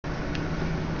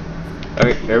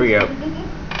Okay, there we go.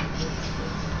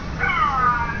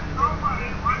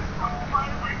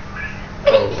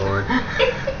 Oh Lord.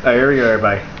 Alright, here we go,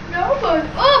 everybody. No, but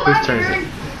Whose turn is it?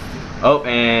 Oh,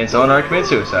 and someone already committed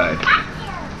suicide.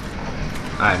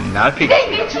 I'm not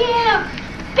Pikachu. Pikachu!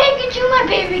 Pikachu, my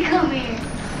baby, come here.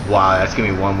 Wow, that's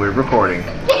gonna be one weird recording.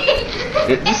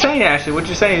 Just saying, Ashley, what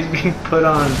you're saying is being put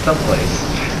on someplace.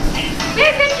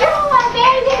 Pikachu, my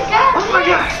baby, come Oh my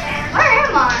God! Where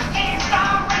am I?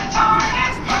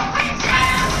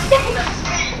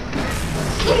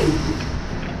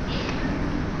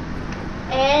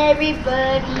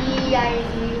 Everybody, I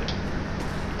hate.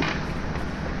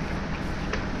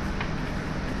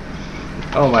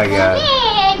 Oh my God.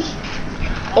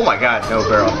 Oh my God, no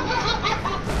barrel.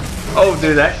 Oh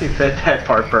dude, that actually fit that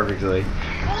part perfectly.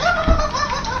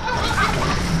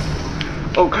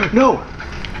 Oh no!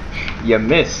 You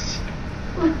missed.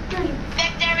 Victory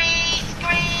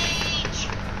screech!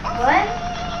 What?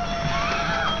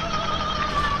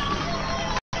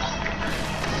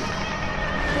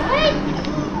 What?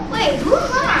 Wait, who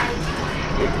am I?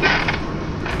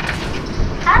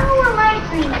 I don't know where my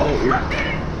screen is. Oh, you're...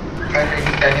 I think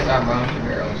you got hit by bombs and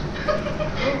barrels.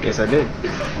 Yes, I did.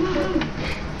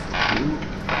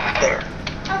 There.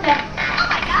 Okay. Oh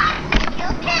my God! You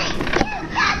okay? You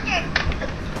bastard!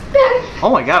 Oh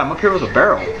my God, I'm up here with a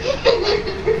barrel.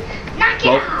 Knock it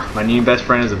Well, off! my new best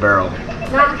friend is a barrel.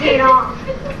 Knock it off!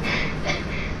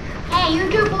 Hey, you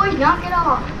two boys, knock it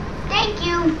off! Thank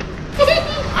you!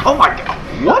 Oh my God!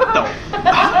 What the? What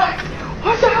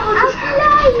the hell I'm just happened?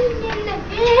 flying in the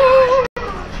air!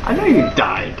 I know you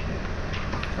died.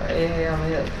 Hey, I'm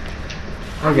hit.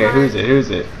 Okay, who's it? Who's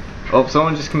it? Oh,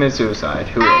 someone just committed suicide.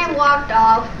 Who I is it? walked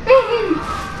off.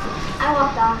 I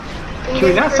walked off. Can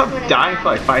we not stop dying for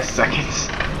like 5 seconds?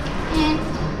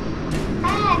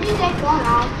 I just like going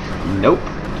off. Nope.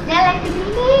 They like to be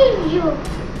you.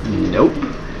 Nope.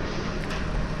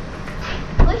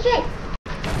 Push it.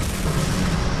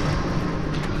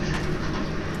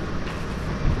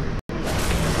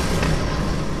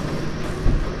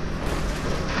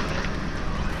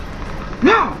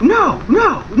 No! No!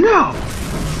 No! No!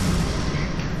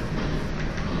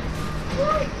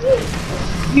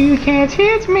 You can't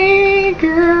hit me,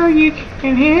 girl. You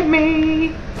can't hit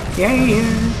me. Yeah.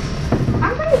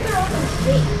 I'm pretty good off the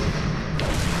street.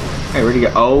 Hey, where'd you go?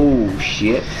 Oh,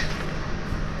 shit.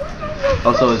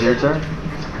 Also, is your turn?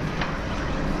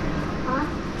 Huh?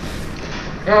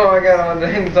 Oh, I got on the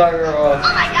entire Oh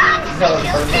my God! That was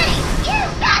perfect. You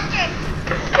bastard!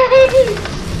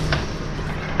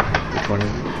 Which one is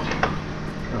it?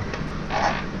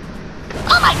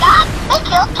 Oh my God! They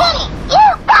killed Kitty! You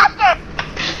bastard!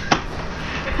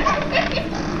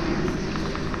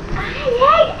 I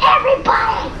hate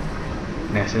everybody!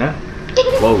 Nice enough.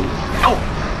 Whoa. Oh!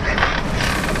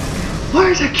 Why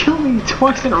is that killing me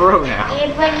twice in a row now?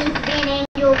 Everybody needs to be an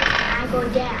angel. I go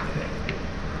down.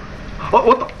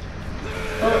 What the?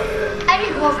 I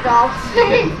just walked off.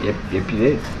 Yep, you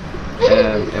did.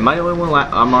 Am I the only one?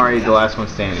 I'm already the last one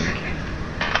standing.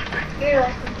 You're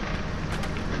left.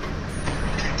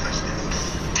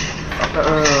 Let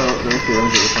me see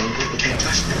which one.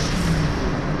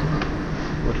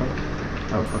 Which one?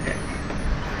 Oh, okay.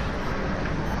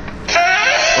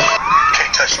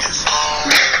 Can't touch this.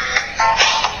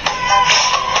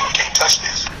 Can't touch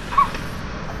this.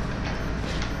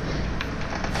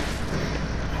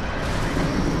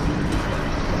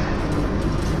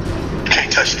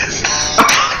 Can't touch this.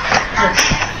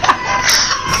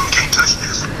 Can't touch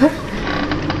this.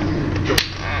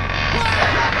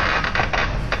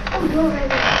 Oh, you're right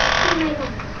there. You're right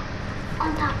there. On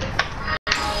top.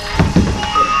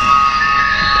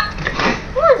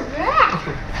 What was that?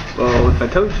 Well, if I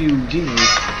told you, Jesus.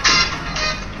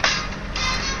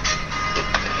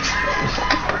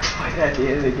 Like at the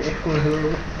end of the game.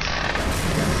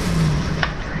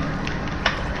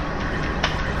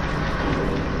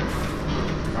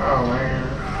 Oh, man.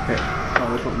 Okay.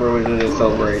 Where was it at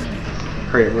Celebrate?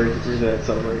 Great, where's it at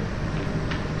Celebrate?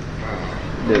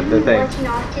 The thing. Watching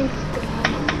Austin's game.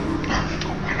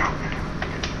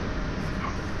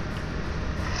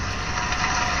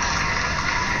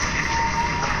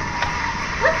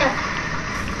 What the?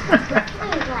 What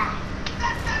is that?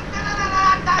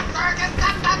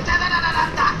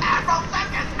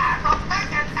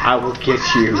 I will get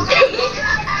you.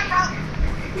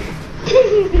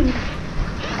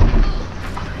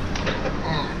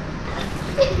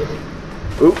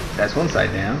 Oop, that's one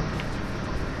side down.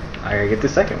 I gotta get the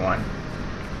second one.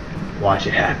 Watch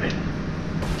it happen.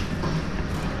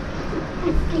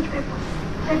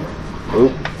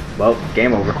 Oop, well,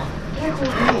 game over. Careful.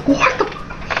 What the?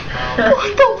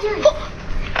 What the fuck?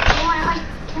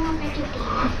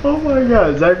 Oh my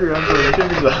god, Zachary, I'm sorry. Give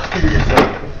me some.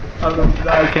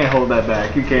 I can't hold that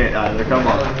back. You can't either. Come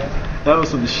on. That was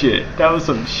some shit. That was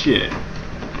some shit.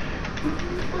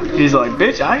 He's like,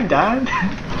 bitch, I ain't dying.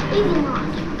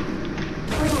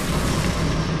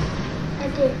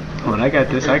 Come on, I got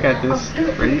this. I got this.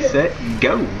 Ready, set,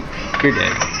 go. You're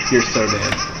dead. You're so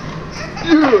dead.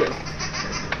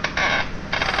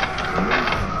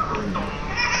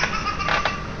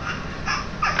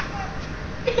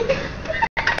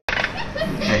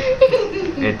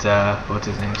 It's what's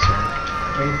his name, sir?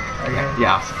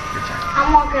 Yeah, Austin, your turn.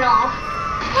 I'm walking off.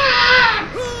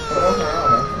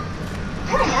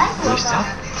 Where's up?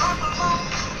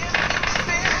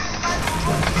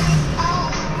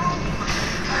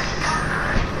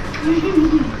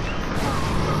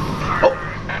 Oh!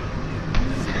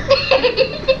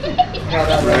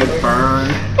 Red burn.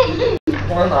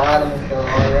 One item is going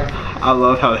on here. I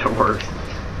love how that works.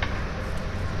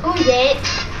 Who's it?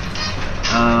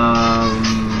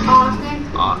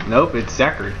 Austin? Nope, it's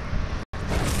Zachary.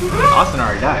 Austin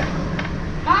already died.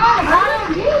 No, the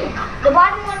bottom did. The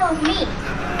bottom one was me.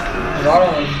 The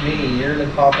bottom one's me. You're the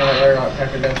top one there like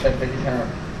Pecker does like 50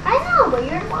 times. I know, but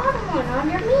you're the bottom one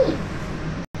under me.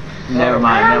 Never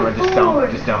mind, just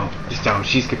don't.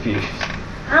 She's confused.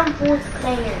 I'm fourth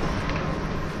player.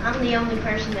 I'm the only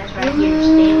person that's right here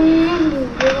standing.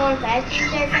 You're going faster,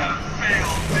 Zachary? What?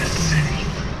 Where's it?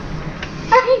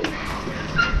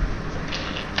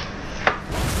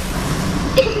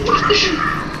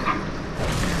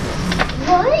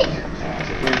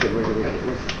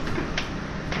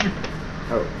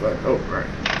 Oh, right.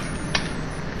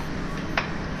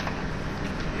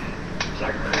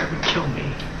 Zachary, that would kill me.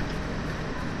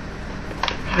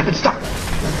 Stop!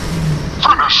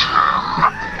 Finish.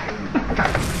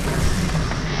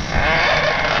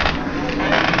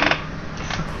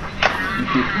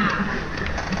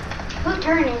 Whose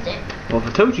turn is it? Well, if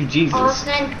I told you Jesus.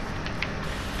 Austin?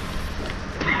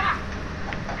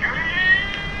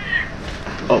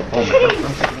 Oh man.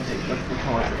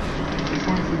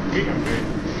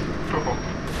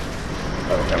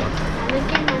 Oh, that one.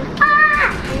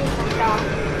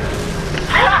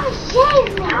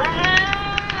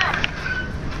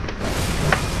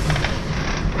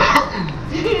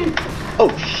 Oh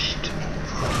shit.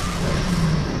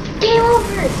 Game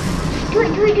over. Do it.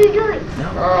 No.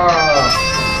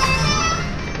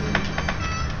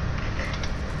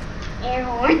 Air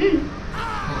horn.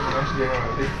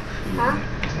 Huh?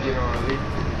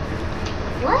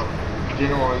 What? Oh.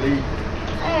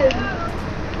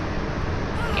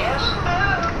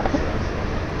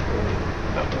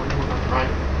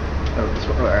 Oh, this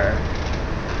one.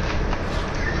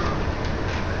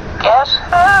 Guess who?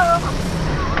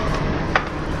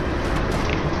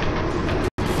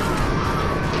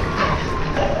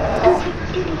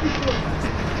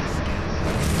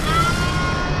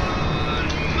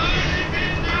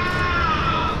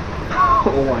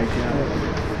 Oh my god.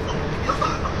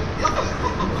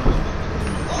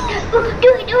 Do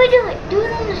it. Do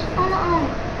it on the arm.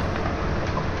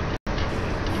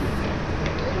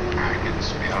 I can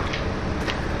smell you.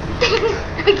 I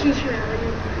can smell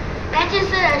you. That just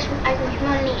said I can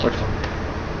smell you. Which one?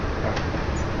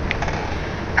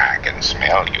 I can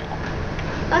smell you.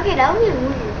 Okay, that was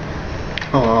weird.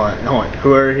 Hold on.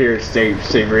 Whoever here, stay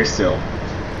very still.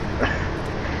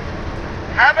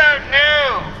 How about you?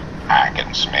 I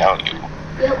can smell you.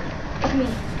 Yep, it's me.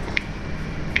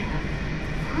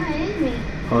 Oh, it is me.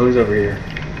 Oh, who's over here?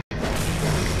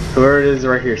 Whoever it is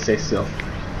right here, stay still.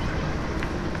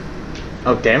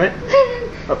 Oh, damn it.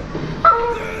 Oh.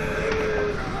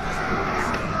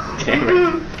 Damn it.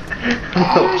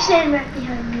 You're sitting right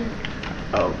behind me.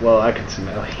 Oh, well, I can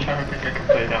smell you. I don't think I can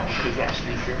play that one because that's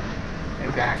easier.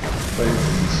 Exactly.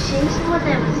 She thought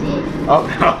that was it. Oh,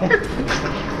 no.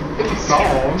 It's a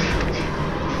song.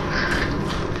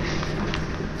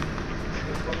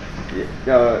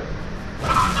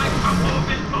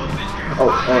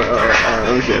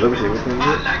 Let me see. Which one is it?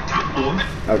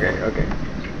 Okay.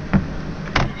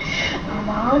 I'm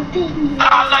all thinking. I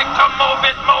like to move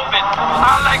it. I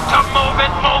like to move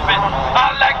it.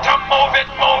 I like to move it.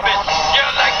 You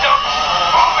like to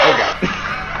move it. Oh god.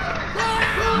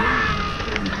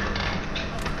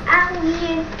 Out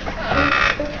here.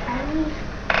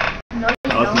 No,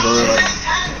 you Awesome,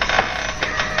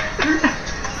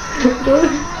 don't.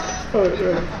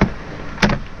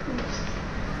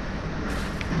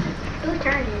 Whose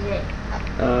turn is it?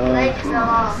 Um, Legs fell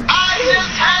off.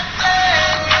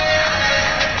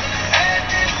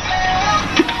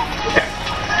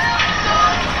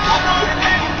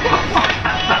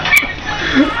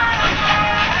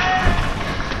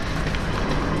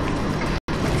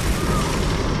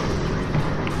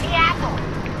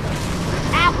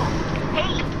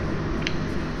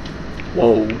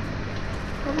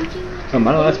 Am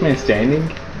I the last man standing?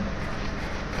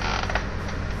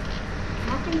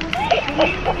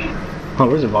 Oh,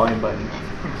 where's the volume button?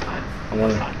 I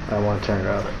want to turn it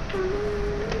up.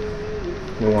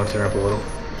 We want to turn it up a little.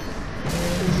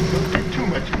 Too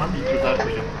much money to that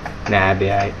video. Nah, I'd be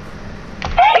alright.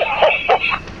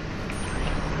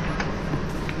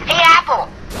 Hey, Apple.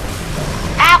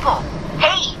 Apple.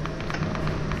 Hey.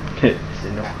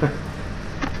 No.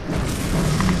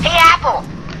 Hey, Apple.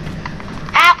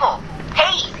 Apple.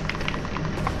 Hey.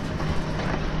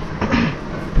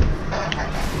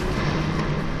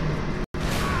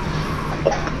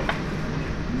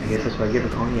 I guess that's why I give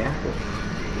it calling you Apple.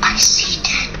 I see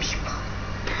dead people.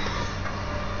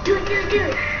 Do it, do it, do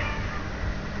it.